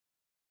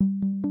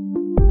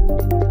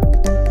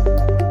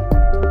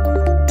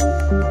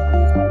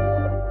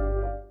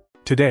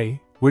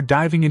Today, we're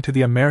diving into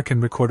the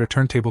American Recorder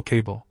Turntable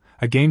cable,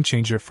 a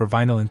game-changer for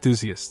vinyl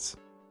enthusiasts.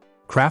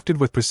 Crafted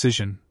with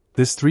precision,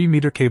 this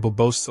 3-meter cable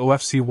boasts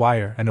OFC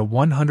wire and a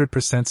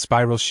 100%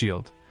 spiral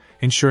shield,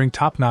 ensuring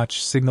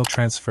top-notch signal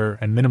transfer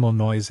and minimal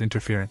noise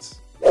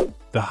interference.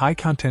 The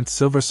high-content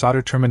silver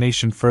solder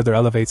termination further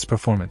elevates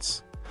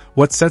performance.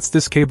 What sets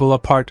this cable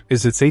apart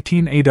is its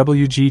 18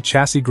 AWG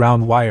chassis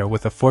ground wire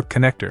with a fork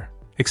connector,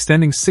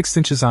 extending 6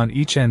 inches on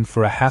each end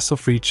for a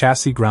hassle-free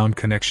chassis ground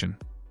connection.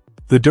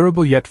 The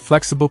durable yet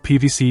flexible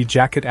PVC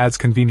jacket adds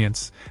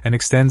convenience and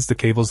extends the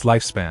cable's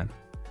lifespan.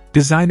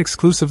 Designed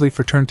exclusively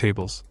for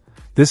turntables,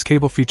 this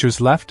cable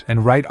features left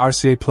and right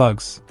RCA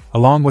plugs,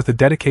 along with a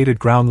dedicated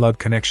ground lug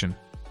connection.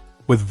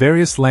 With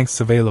various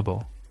lengths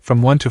available,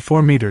 from 1 to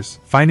 4 meters,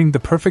 finding the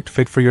perfect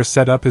fit for your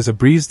setup is a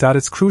breeze.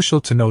 It's crucial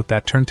to note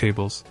that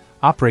turntables,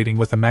 operating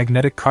with a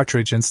magnetic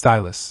cartridge and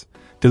stylus,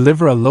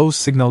 deliver a low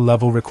signal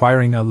level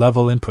requiring a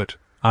level input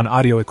on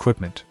audio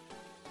equipment.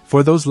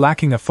 For those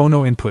lacking a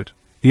phono input,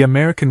 the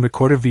American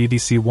Recorder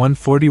VDC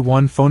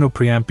 141 phono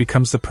preamp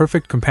becomes the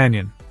perfect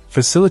companion,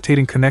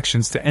 facilitating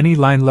connections to any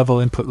line-level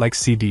input like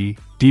CD,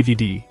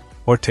 DVD,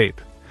 or tape.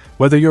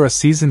 Whether you're a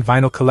seasoned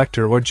vinyl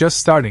collector or just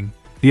starting,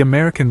 the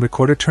American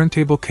Recorder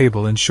Turntable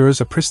cable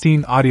ensures a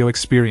pristine audio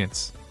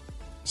experience.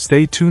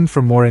 Stay tuned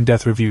for more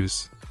in-depth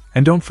reviews,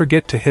 and don't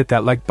forget to hit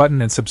that like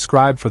button and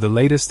subscribe for the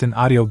latest in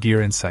audio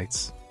gear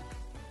insights.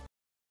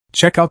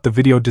 Check out the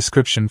video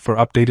description for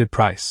updated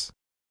price.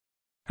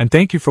 And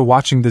thank you for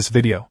watching this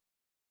video.